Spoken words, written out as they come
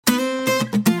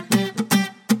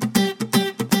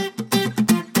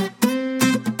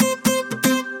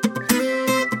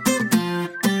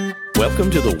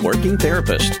Welcome to The Working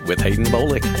Therapist with Haden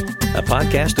Bolick, a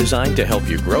podcast designed to help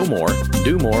you grow more,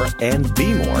 do more, and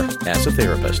be more as a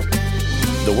therapist.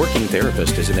 The Working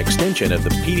Therapist is an extension of the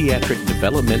Pediatric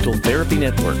Developmental Therapy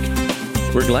Network.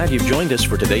 We're glad you've joined us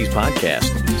for today's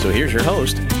podcast. So here's your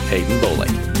host, Haden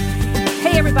Bolick.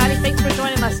 Hey everybody, thanks for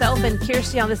joining myself and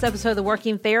Kjirsti on this episode of The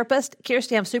Working Therapist.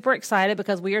 Kjirsti, I'm super excited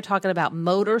because we are talking about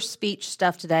motor speech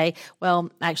stuff today.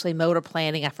 Well, actually motor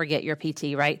planning, I forget your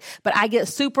PT, right? But I get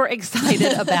super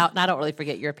excited about, and I don't really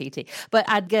forget your PT, but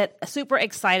I'd get super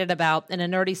excited about, in a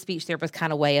nerdy speech therapist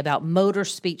kind of way, about motor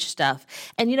speech stuff.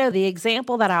 And you know, the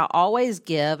example that I always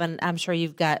give, and I'm sure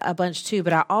you've got a bunch too,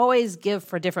 but I always give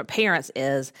for different parents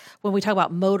is when we talk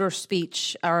about motor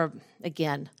speech, or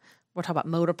again, we're talking about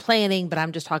motor planning, but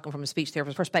I'm just talking from a speech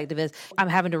therapist perspective, is I'm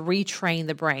having to retrain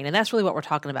the brain. And that's really what we're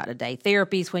talking about today.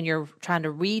 Therapy is when you're trying to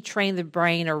retrain the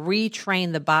brain or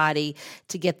retrain the body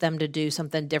to get them to do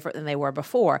something different than they were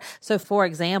before. So for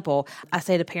example, I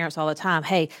say to parents all the time,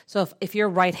 hey, so if you're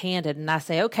right-handed and I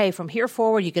say, okay, from here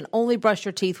forward, you can only brush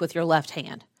your teeth with your left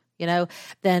hand.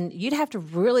 Then you'd have to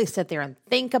really sit there and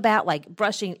think about like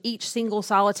brushing each single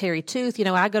solitary tooth. When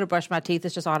I go to brush my teeth,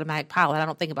 it's just automatic pilot. I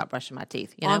don't think about brushing my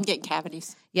teeth. I'm getting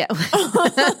cavities. Yeah.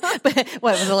 But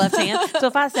what, with the left hand? So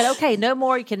if I said, okay, no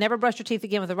more, you can never brush your teeth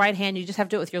again with the right hand. You just have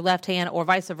to do it with your left hand, or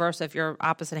vice versa if you're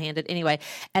opposite-handed. Anyway,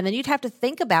 and then you'd have to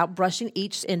think about brushing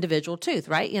each individual tooth,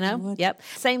 right? Yep.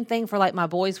 Same thing for like my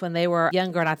boys when they were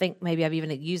younger, and I think maybe I've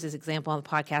even used this example on the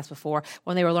podcast before,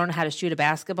 when they were learning how to shoot a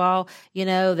basketball,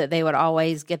 that they would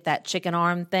always get that chicken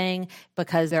arm thing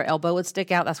because their elbow would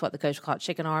stick out. That's what the coach would call it,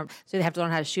 chicken arm. So they have to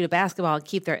learn how to shoot a basketball and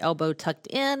keep their elbow tucked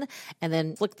in and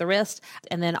then flick the wrist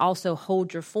and then also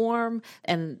hold your form.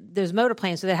 And there's motor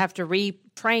plans, so they have to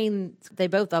retrain.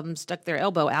 Both of them stuck their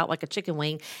elbow out like a chicken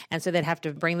wing. And so they'd have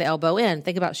to bring the elbow in.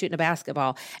 Think about shooting a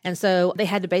basketball. And so they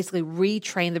had to basically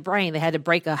retrain the brain. They had to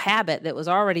break a habit that was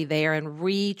already there and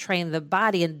retrain the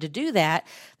body. And to do that,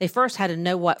 they first had to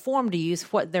know what form to use,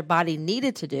 what their body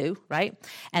needed to do, right?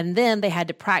 And then they had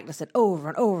to practice it over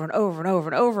and over and over and over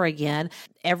and over again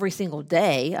every single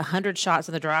day, 100 shots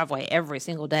in the driveway every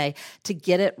single day to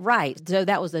get it right. So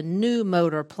that was a new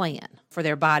motor plan for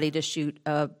their body to shoot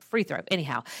a free throw.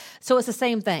 Anyhow, so it's the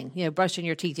same thing, brushing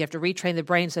your teeth. You have to retrain the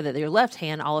brain so that your left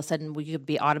hand, all of a sudden, you could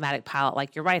be automatic pilot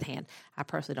like your right hand. I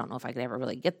personally don't know if I could ever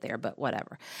really get there, but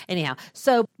whatever. Anyhow,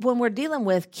 so when we're dealing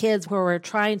with kids where we're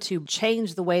trying to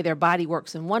change the way their body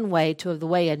works in one way to the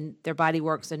way their body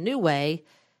works a new way,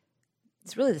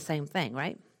 it's really the same thing,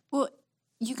 right? Well,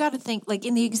 you got to think, like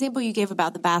in the example you gave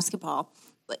about the basketball,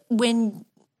 when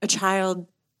a child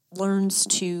learns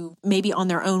to maybe on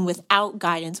their own without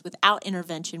guidance, without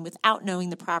intervention, without knowing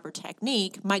the proper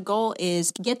technique, my goal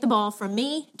is get the ball from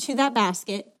me to that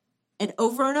basket. And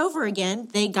over again,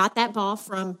 they got that ball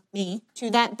from me to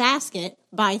that basket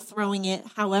by throwing it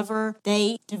however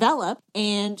they develop.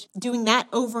 And doing that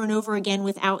over and over again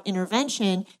without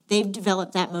intervention, they've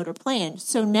developed that motor plan.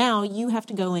 So now you have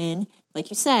to go in, like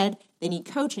you said, they need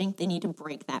coaching, they need to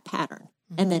break that pattern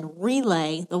and then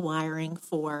relay the wiring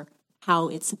for how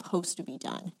it's supposed to be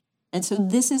done. And so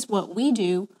this is what we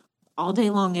do all day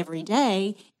long, every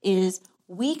day, is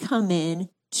we come in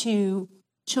to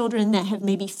children that have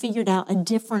maybe figured out a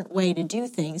different way to do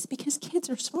things because kids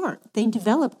are smart. They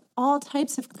develop all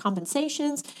types of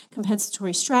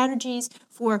compensatory strategies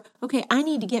for, okay, I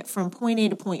need to get from point A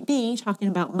to point B, talking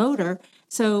about motor,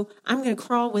 so I'm going to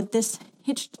crawl with this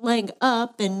hitched leg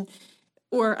up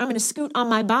or I'm going to scoot on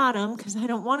my bottom because I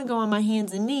don't want to go on my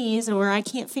hands and knees, or I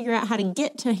can't figure out how to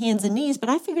get to hands and knees, but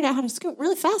I figured out how to scoot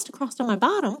really fast across on my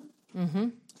bottom. Mm-hmm.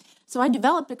 So I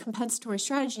developed a compensatory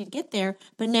strategy to get there,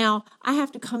 but now I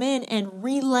have to come in and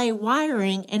relay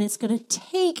wiring, and it's going to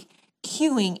take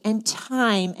cueing and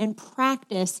time and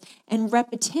practice and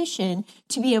repetition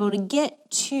to be able to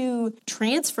get to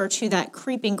transfer to that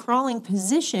creeping, crawling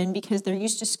position because they're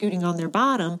used to scooting on their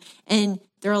bottom, and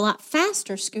they're a lot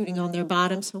faster scooting on their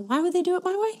bottom, so why would they do it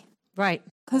my way? Right.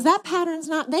 Because that pattern's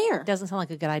not there. Doesn't sound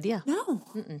like a good idea. No.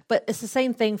 Mm-mm. But it's the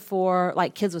same thing for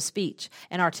like kids with speech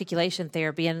and articulation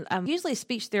therapy. And usually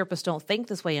speech therapists don't think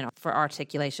this way for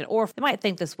articulation, or they might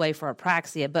think this way for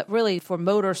apraxia, but really for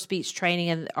motor speech training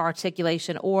and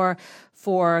articulation, or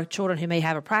for children who may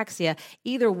have apraxia,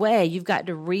 either way, you've got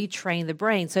to retrain the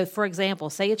brain. So for example,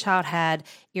 say a child had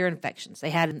ear infections. They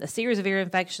had a series of ear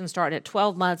infections starting at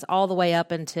 12 months all the way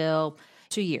up until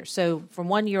 2 years. So from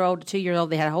 1 year old to 2 year old,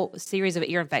 they had a whole series of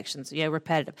ear infections,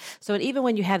 repetitive. So even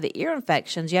when you have the ear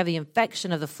infections, you have the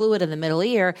infection of the fluid in the middle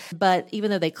ear, but even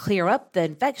though they clear up the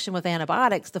infection with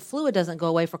antibiotics, the fluid doesn't go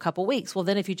away for a couple weeks. Well,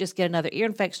 then if you just get another ear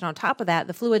infection on top of that,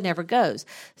 the fluid never goes.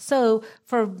 So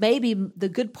for maybe the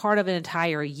good part of an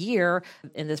entire year,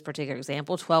 in this particular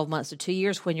example, 12 months to 2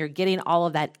 years, when you're getting all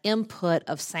of that input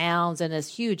of sounds and this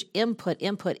huge input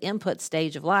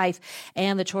stage of life,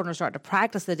 and the children start to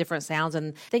practice the different sounds.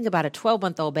 And think about a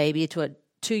 12-month-old baby to a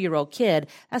 2-year-old kid.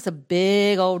 That's a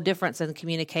big old difference in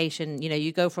communication.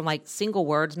 You go from like single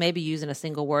words, maybe using a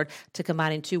single word, to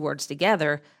combining 2 words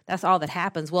together. That's all that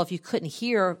happens. Well, if you couldn't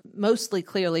hear mostly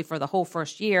clearly for the whole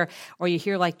first year, or you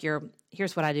hear like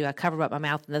here's what I do. I cover up my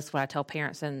mouth, and this is what I tell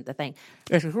parents. And the thing,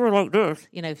 if you hear like this,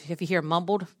 if you hear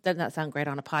mumbled, doesn't that sound great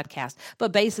on a podcast?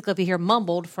 But basically, if you hear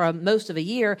mumbled for most of a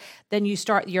year, then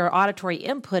your auditory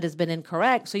input has been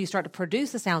incorrect. So you start to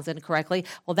produce the sounds incorrectly.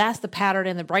 Well, that's the pattern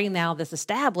in the brain now that's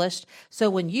established. So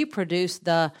when you produce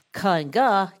the k and g,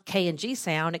 K and G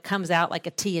sound, it comes out like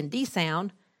a T and D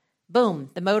sound. Boom,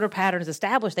 the motor pattern is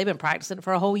established. They've been practicing it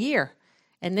for a whole year.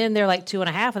 And then they're like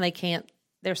 2.5 and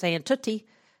they're saying tootsie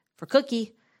for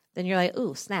cookie. Then you're like,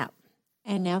 ooh, snap.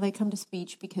 And now they come to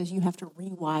speech because you have to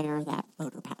rewire that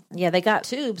motor pattern. Yeah, they got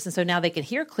tubes, and so now they can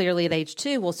hear clearly at age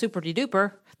 2. Well,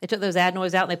 super-de-duper. They took those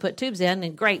adenoids out and they put tubes in,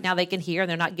 and great, now they can hear, and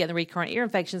they're not getting the recurrent ear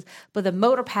infections, but the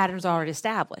motor pattern's already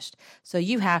established. So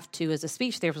you have to, as a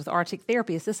speech therapist with artic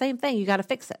therapy, it's the same thing. You got to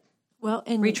fix it. Well,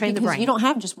 and retrain the brain. You don't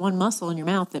have just one muscle in your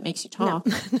mouth that makes you talk.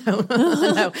 No.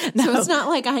 So it's not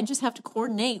like I just have to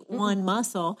coordinate one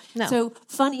muscle. No. So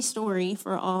funny story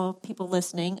for all people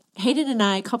listening. Hayden and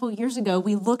I, a couple of years ago,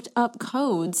 we looked up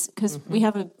codes because we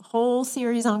have a whole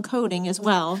series on coding as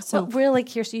well. So really,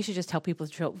 Kjirsti, you should just tell people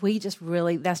the truth. We just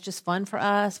really, that's just fun for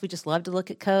us. We just love to look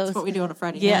at codes. That's what we do on a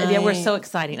Friday night. Yeah, we're so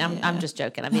exciting. I'm just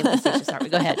joking. I mean, sorry,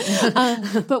 go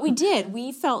ahead. But we did.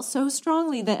 We felt so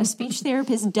strongly that a speech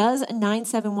therapist does a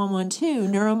 97112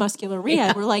 neuromuscular rehab.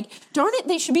 Yeah. We're like, darn it,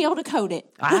 they should be able to code it.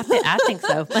 I think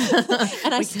so.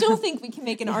 And I still think we can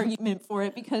make an argument for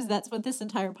it because that's what this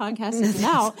entire podcast is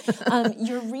about.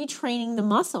 You're retraining the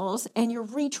muscles and you're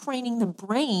retraining the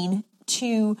brain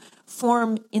to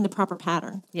form in the proper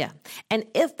pattern. Yeah. And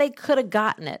if they could have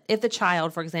gotten it, if the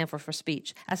child, for example, for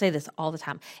speech, I say this all the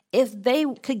time, if they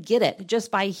could get it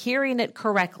just by hearing it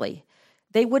correctly,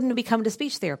 they wouldn't have become to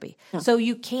speech therapy. No. So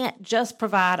you can't just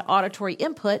provide auditory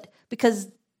input because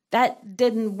that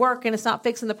didn't work and it's not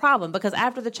fixing the problem. Because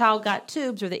after the child got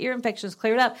tubes or the ear infections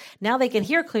cleared up, now they can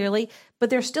hear clearly, but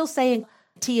they're still saying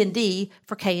T and D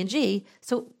for K and G.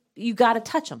 So you got to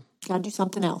touch them. Got to do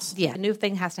something else. Yeah, a new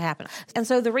thing has to happen. And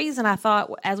so the reason I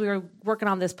thought, as we were working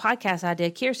on this podcast I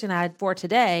did, Kjirsti and I, for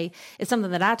today, is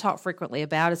something that I talk frequently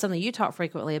about. It's something you talk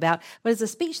frequently about. But as a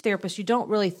speech therapist, you don't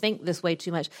really think this way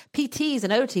too much. PTs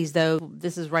and OTs, though,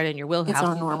 this is right in your wheelhouse. It's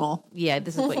our normal. Yeah,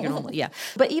 this is what you're normal. Yeah.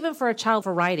 But even for a child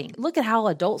for writing, look at how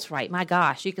adults write. My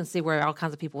gosh, you can see where all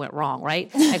kinds of people went wrong, right?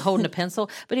 Like holding a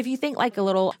pencil. But if you think like a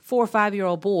little 4 or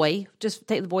 5-year-old boy, just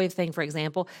take the boy thing, for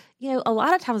example, a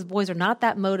lot of times boys are not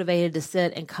that motivated to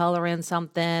sit and color in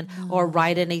something or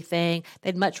write anything.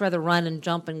 They'd much rather run and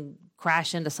jump and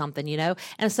crash into something,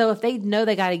 And so if they know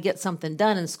they got to get something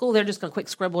done in school, they're just going to quick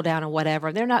scribble down or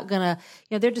whatever. They're not going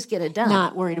to, they're just getting it done.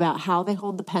 Not worried about how they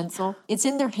hold the pencil. It's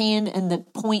in their hand and the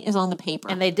point is on the paper.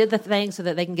 And they did the thing so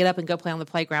that they can get up and go play on the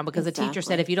playground because the teacher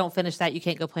said, if you don't finish that, you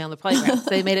can't go play on the playground.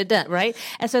 So they made it done, right?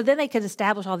 And so then they could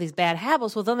establish all these bad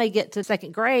habits. Well, then they get to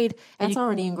second grade. That's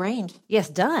already ingrained. Yes,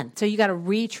 done. So you got to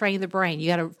retrain the brain. You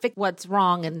got to fix what's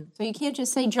wrong. And so you can't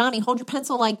just say, Johnny, hold your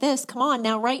pencil like this. Come on,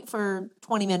 now write for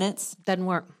 20 minutes. Doesn't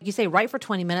work. You say write for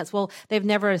 20 minutes. Well, they've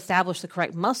never established the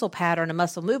correct muscle pattern and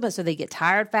muscle movement, so they get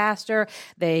tired faster.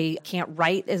 They can't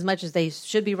write as much as they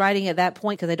should be writing at that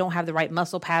point because they don't have the right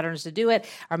muscle patterns to do it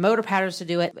or motor patterns to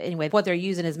do it. Anyway, what they're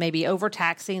using is maybe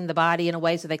overtaxing the body in a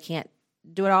way so they can't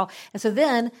do it all. And so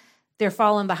then they're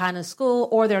falling behind in school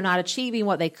or they're not achieving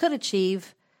what they could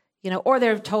achieve. Or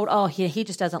they're told, oh, he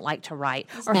just doesn't like to write.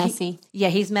 He's messy.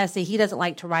 He's messy. He doesn't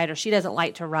like to write or she doesn't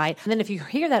like to write. And then if you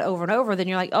hear that over and over, then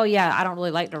you're like, oh, yeah, I don't really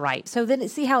like to write. So then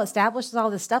see how it establishes all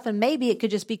this stuff. And maybe it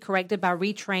could just be corrected by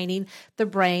retraining the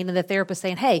brain and the therapist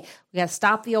saying, hey, we got to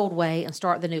stop the old way and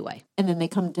start the new way. And then they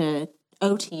come to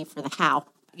OT for the how.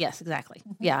 Yes, exactly.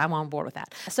 Yeah, I'm on board with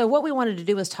that. So what we wanted to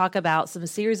do was talk about some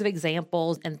series of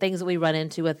examples and things that we run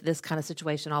into with this kind of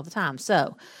situation all the time.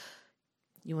 So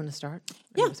you want to start?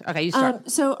 Yeah. Okay, you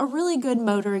start. So a really good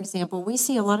motor example, we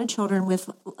see a lot of children with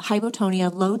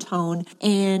hypotonia, low tone,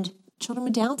 and children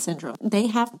with Down syndrome. They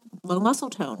have low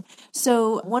muscle tone.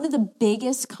 So one of the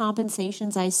biggest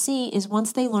compensations I see is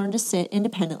once they learn to sit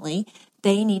independently,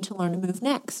 they need to learn to move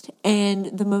next.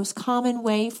 And the most common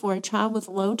way for a child with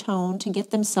low tone to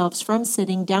get themselves from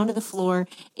sitting down to the floor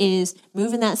is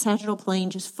moving that sagittal plane,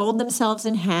 just fold themselves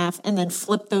in half, and then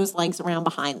flip those legs around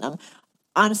behind them.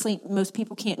 Honestly, most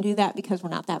people can't do that because we're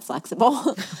not that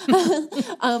flexible.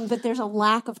 But there's a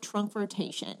lack of trunk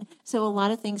rotation. So a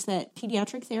lot of things that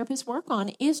pediatric therapists work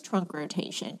on is trunk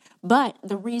rotation. But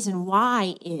the reason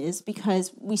why is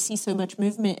because we see so much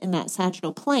movement in that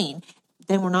sagittal plane.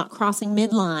 Then we're not crossing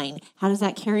midline. How does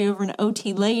that carry over in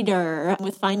OT later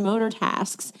with fine motor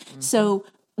tasks? Mm-hmm. So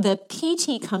the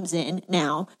PT comes in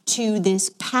now to this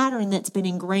pattern that's been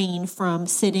ingrained from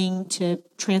sitting to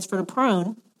transfer to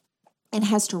prone, and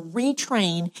has to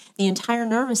retrain the entire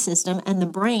nervous system and the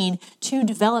brain to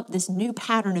develop this new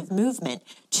pattern of movement,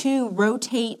 to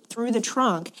rotate through the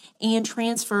trunk and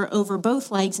transfer over both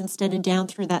legs instead of down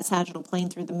through that sagittal plane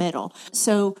through the middle.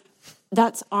 So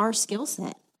that's our skill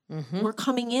set. Mm-hmm. We're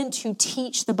coming in to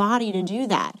teach the body to do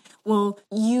that. Well,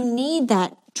 you need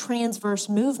that transverse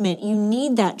movement. You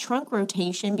need that trunk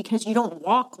rotation because you don't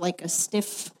walk like a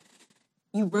stiff,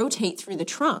 you rotate through the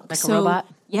trunk. Like a robot?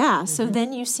 Yeah. Mm-hmm. So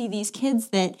then you see these kids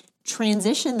that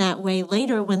transition that way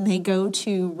later when they go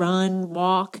to run,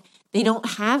 walk. They don't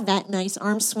have that nice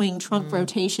arm swing trunk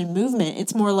rotation movement.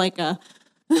 It's more like a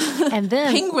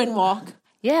penguin walk.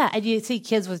 Yeah, and you see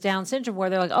kids with Down syndrome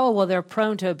where they're like, oh, well, they're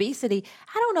prone to obesity.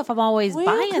 I don't know if I'm always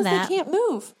buying that. They can't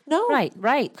move. No. Right,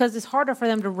 because it's harder for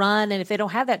them to run, and if they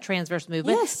don't have that transverse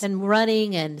movement, then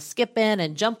running and skipping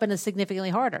and jumping is significantly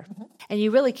harder. Mm-hmm. And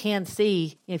you really can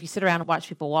see, if you sit around and watch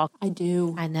people walk. I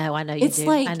do. I know you do.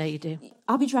 Like, I know you do.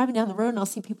 I'll be driving down the road, and I'll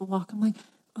see people walk. I'm like,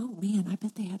 oh, man, I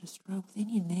bet they had a stroke. They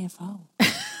need an AFO.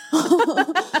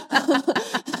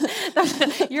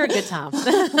 You're a good time.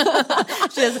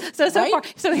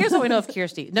 So here's what we know of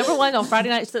Kjirsti. Number one, on Friday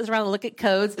night, she sits around and look at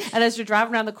codes, and as you're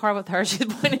driving around the car with her, she's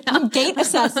pointing out gate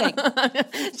assessing.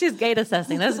 She's gate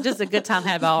assessing. That's just a good time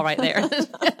have all right there.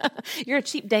 You're a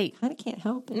cheap date. I can't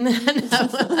help it. No.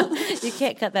 You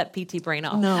can't cut that PT brain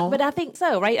off. No. But I think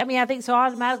so, right? I mean, I think so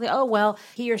automatically, oh, well,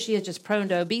 he or she is just prone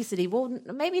to obesity. Well,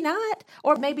 maybe not.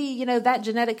 Or maybe, that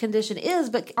genetic condition is,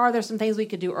 but are there some things we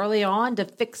could do early on to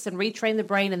fix and retrain the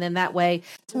brain, and then that way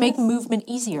to make movement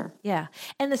easier? Yeah.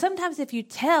 And sometimes if you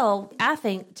tell, I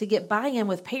think, to get buy-in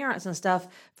with parents and stuff,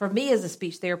 for me as a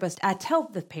speech therapist, I tell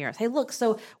the parents, hey, look,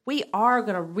 so we are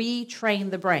going to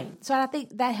retrain the brain. So I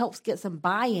think that helps get some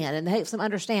buy-in and helps them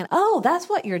understand, oh, that's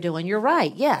what you're doing. You're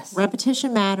right. Yes.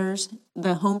 Repetition matters.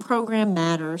 The home program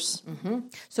matters. Mm-hmm.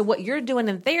 So what you're doing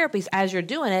in therapies, as you're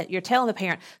doing it, you're telling the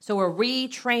parent, so we're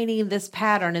retraining this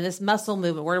pattern and this muscle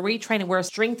movement. We're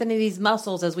strengthening these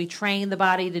muscles as we train the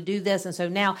body to do this. And so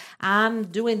now I'm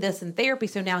doing this in therapy.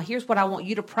 So now here's what I want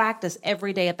you to practice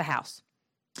every day at the house.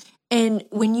 And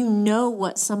when you know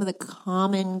what some of the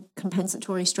common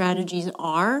compensatory strategies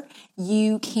are,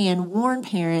 you can warn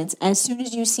parents, as soon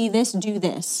as you see this, do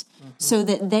this. So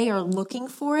that they are looking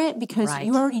for it because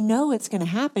you already know it's going to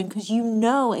happen because you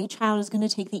know a child is going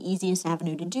to take the easiest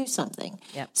avenue to do something.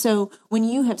 Yep. So when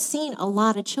you have seen a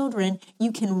lot of children,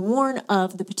 you can warn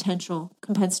of the potential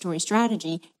compensatory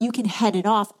strategy. You can head it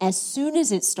off as soon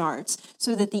as it starts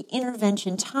so that the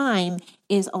intervention time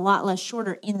is a lot less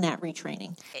shorter in that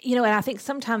retraining. And I think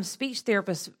sometimes speech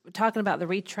therapists, talking about the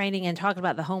retraining and talking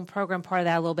about the home program part of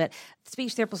that a little bit,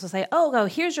 speech therapists will say, oh,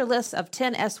 here's your list of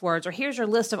 10 S words, or here's your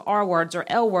list of R words or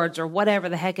L words or whatever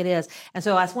the heck it is. And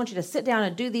so I just want you to sit down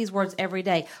and do these words every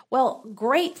day. Well,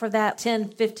 great for that 10,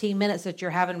 15 minutes that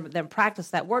you're having them practice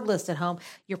that word list at home.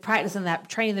 You're practicing that,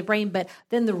 training the brain, but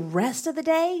then the rest of the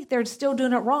day, they're still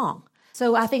doing it wrong.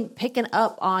 So I think picking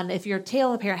up on, if you're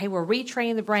telling the parent, hey, we're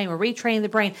retraining the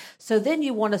brain. So then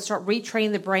you want to start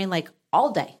retraining the brain like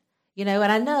all day. And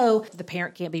I know the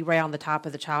parent can't be right on the top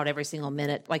of the child every single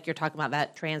minute, like you're talking about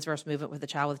that transverse movement with the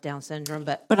child with Down syndrome.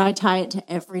 But I tie it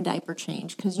to every diaper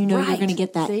change because you're going to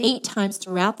get that 8 times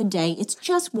throughout the day. It's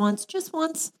just once.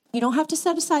 You don't have to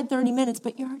set aside 30 minutes,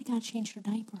 but you already got to change your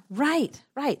diaper. Right.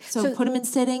 So put them in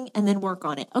sitting and then work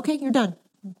on it. Okay, you're done.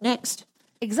 Next.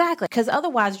 Exactly. Because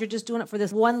otherwise you're just doing it for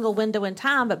this one little window in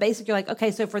time. But basically you're like,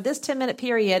 okay, so for this 10-minute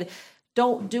period,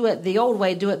 don't do it the old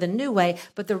way, do it the new way.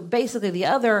 But basically the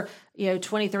other,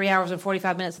 23 hours and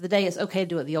 45 minutes of the day, it's okay to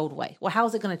do it the old way. Well, how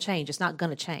is it going to change? It's not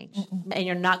going to change. Mm-hmm. And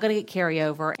you're not going to get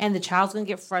carryover. And the child's going to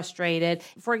get frustrated.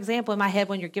 For example, in my head,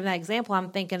 when you're giving that example,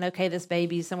 I'm thinking, okay, this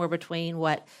baby's somewhere between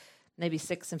maybe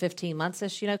 6 and 15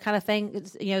 months-ish, kind of thing.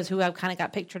 It's, is who I've kind of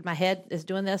got pictured in my head is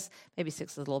doing this. Maybe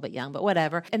 6 is a little bit young, but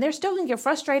whatever. And they're still going to get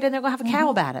frustrated and they're going to have a cow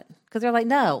about it because they're like,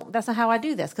 no, that's not how I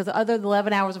do this. Because other than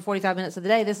 11 hours and 45 minutes of the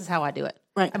day, this is how I do it.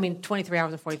 Right. 23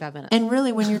 hours and 45 minutes. And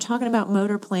really, when you're talking about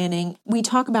motor planning, we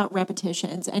talk about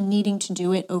repetitions and needing to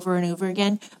do it over and over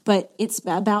again, but it's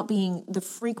about being the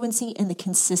frequency and the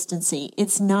consistency.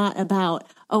 It's not about,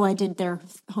 I did their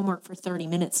homework for 30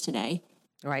 minutes today.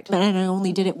 Right. But I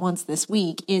only did it once this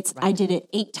week. It's I did it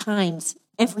 8 times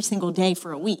every single day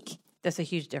for a week. That's a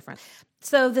huge difference.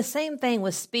 So the same thing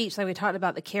with speech, like we talked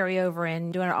about the carryover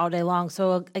and doing it all day long.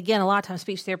 So again, a lot of times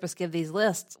speech therapists give these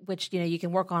lists, which, you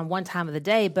can work on one time of the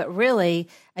day, but really,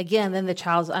 again, then the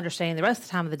child's understanding the rest of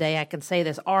the time of the day. I can say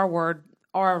this R word,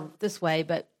 R this way,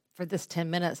 but for this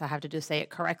 10 minutes, I have to just say it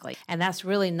correctly. And that's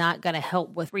really not going to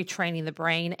help with retraining the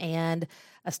brain and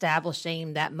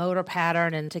establishing that motor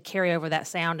pattern and to carry over that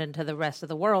sound into the rest of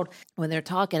the world when they're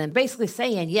talking and basically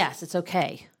saying, yes, it's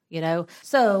okay,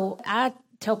 So I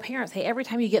tell parents, hey, every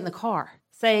time you get in the car,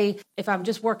 say, if I'm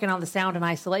just working on the sound in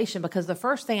isolation, because the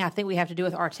first thing I think we have to do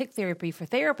with artic therapy for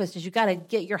therapists is you got to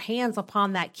get your hands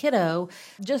upon that kiddo.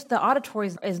 Just the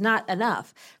auditory is not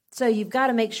enough. So you've got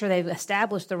to make sure they've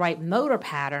established the right motor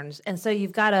patterns. And so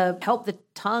you've got to help the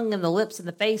tongue and the lips and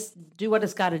the face do what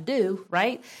it's got to do,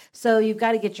 right? So you've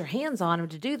got to get your hands on them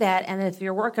to do that. And if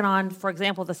you're working on, for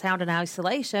example, the sound in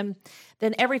isolation,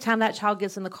 then every time that child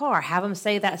gets in the car, have them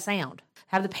say that sound.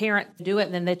 Have the parent do it,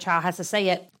 and then the child has to say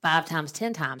it 5 times,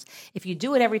 10 times. If you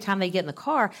do it every time they get in the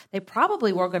car, they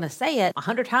probably were going to say it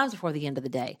 100 times before the end of the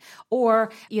day. Or,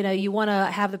 you want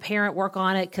to have the parent work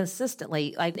on it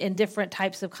consistently, like in different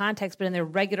types of contexts, but in their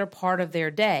regular part of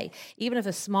their day. Even if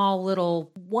a small little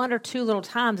 1 or 2 little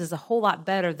times is a whole lot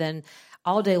better than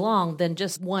all day long than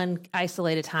just one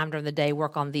isolated time during the day,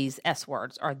 work on these S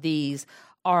words or these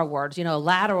R words.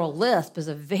 Lateral lisp is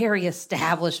a very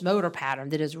established motor pattern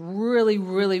that is really,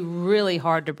 really, really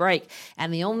hard to break.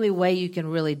 And the only way you can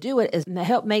really do it is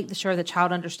help make sure the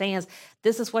child understands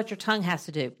this is what your tongue has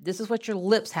to do. This is what your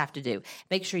lips have to do.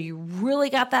 Make sure you really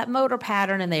got that motor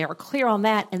pattern and they are clear on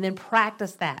that, and then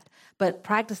practice that. But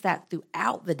practice that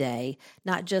throughout the day,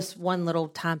 not just one little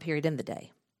time period in the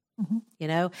day.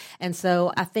 And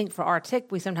so I think for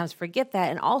artic, we sometimes forget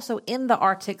that. And also in the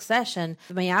artic session,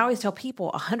 I always tell people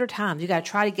 100 times, you got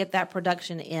to try to get that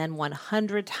production in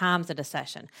 100 times in a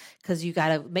session, because you got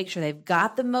to make sure they've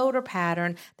got the motor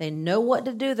pattern. They know what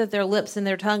to do with their lips and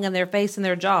their tongue and their face and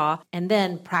their jaw, and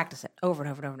then practice it over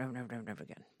and over and over and over and over and over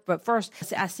again. But first,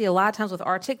 I see a lot of times with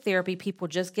artic therapy, people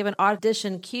just giving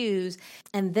audition cues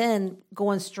and then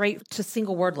going straight to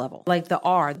single word level, like the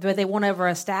R, but they won't ever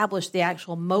establish the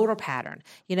actual motor pattern.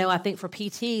 I think for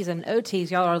PTs and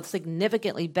OTs, y'all are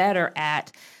significantly better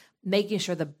at making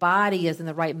sure the body is in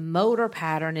the right motor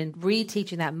pattern and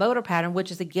reteaching that motor pattern, which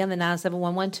is, again, the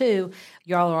 97112.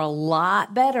 Y'all are a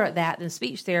lot better at that than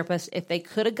speech therapists. If they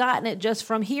could have gotten it just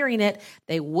from hearing it,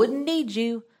 they wouldn't need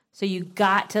you. So you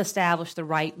got to establish the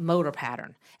right motor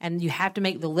pattern, and you have to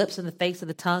make the lips and the face and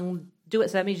the tongue do it.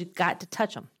 So that means you've got to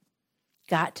touch them.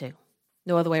 Got to.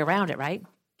 No other way around it, right?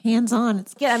 Hands on.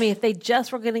 If they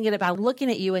just were going to get it by looking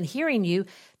at you and hearing you,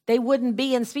 they wouldn't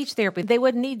be in speech therapy. They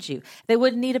wouldn't need you. They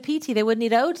wouldn't need a PT. They wouldn't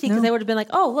need an OT, because they would have been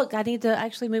like, oh, look, I need to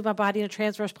actually move my body in a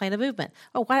transverse plane of movement.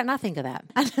 Oh, why didn't I think of that?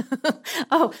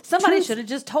 Oh, somebody should have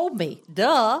just told me.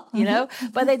 Duh,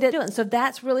 but they didn't do it. So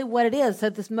that's really what it is.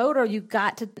 So this motor, you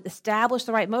got to establish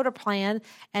the right motor plan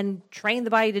and train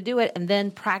the body to do it, and then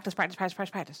practice.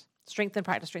 Strengthen,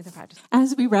 practice.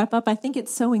 As we wrap up, I think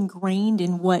it's so ingrained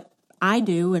in what I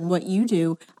do and what you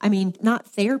do. Not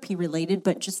therapy related,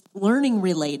 but just learning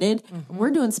related. We're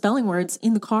doing spelling words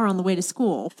in the car on the way to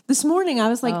school. This morning, I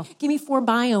was like, give me 4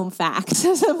 biome facts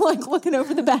as I'm like looking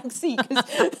over the back seat.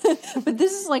 But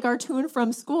this is like our to and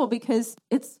from school, because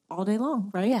it's all day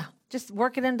long, right? Yeah. Just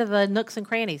work it into the nooks and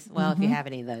crannies. Well, if you have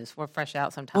any of those, we're fresh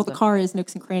out sometimes. Well, the car is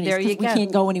nooks and crannies. There you go. We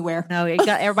can't go anywhere. No,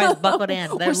 everybody's buckled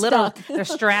in. They're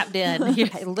strapped in.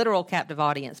 A literal captive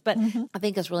audience. But I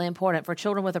think it's really important for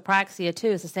children with apraxia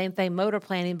too. It's the same thing, motor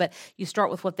planning, but you start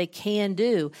with what they can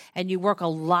do, and you work a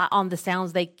lot on the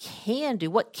sounds they can do.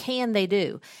 What can they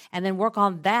do? And then work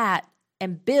on that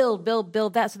and build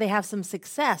that so they have some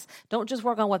success. Don't just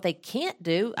work on what they can't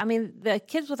do. The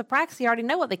kids with apraxia already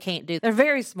know what they can't do. They're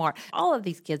very smart. All of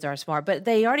these kids are smart, but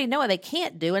they already know what they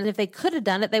can't do. And if they could have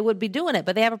done it, they would be doing it.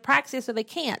 But they have apraxia, so they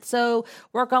can't. So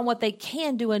work on what they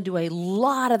can do and do a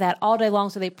lot of that all day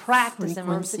long so they practice and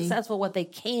are successful what they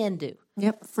can do.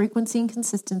 Yep, frequency and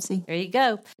consistency. There you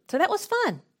go. So that was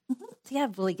fun. See, I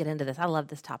really get into this. I love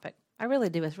this topic. I really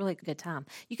do. It's really a good time.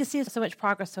 You can see so much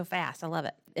progress so fast. I love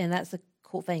it. And that's the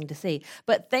cool thing to see.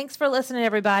 But thanks for listening,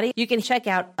 everybody. You can check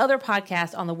out other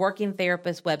podcasts on the Working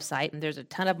Therapist website. And there's a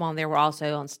ton of them on there. We're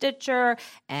also on Stitcher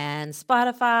and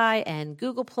Spotify and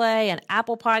Google Play and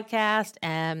Apple Podcast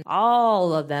and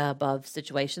all of the above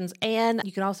situations. And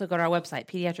you can also go to our website,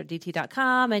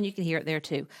 pediatricdt.com, and you can hear it there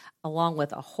too, along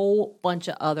with a whole bunch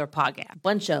of other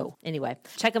podcasts. Anyway,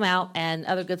 check them out and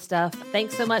other good stuff.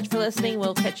 Thanks so much for listening.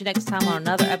 We'll catch you next time on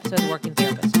another episode of Working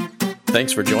Therapist.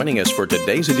 Thanks for joining us for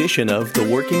today's edition of The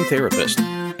Working Therapist,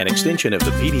 an extension of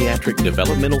the Pediatric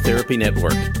Developmental Therapy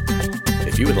Network.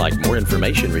 If you would like more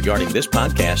information regarding this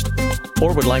podcast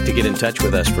or would like to get in touch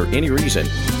with us for any reason,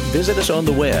 visit us on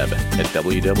the web at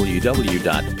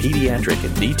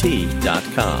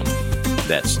www.pediatricdt.com.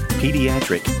 That's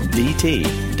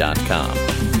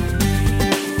pediatricdt.com.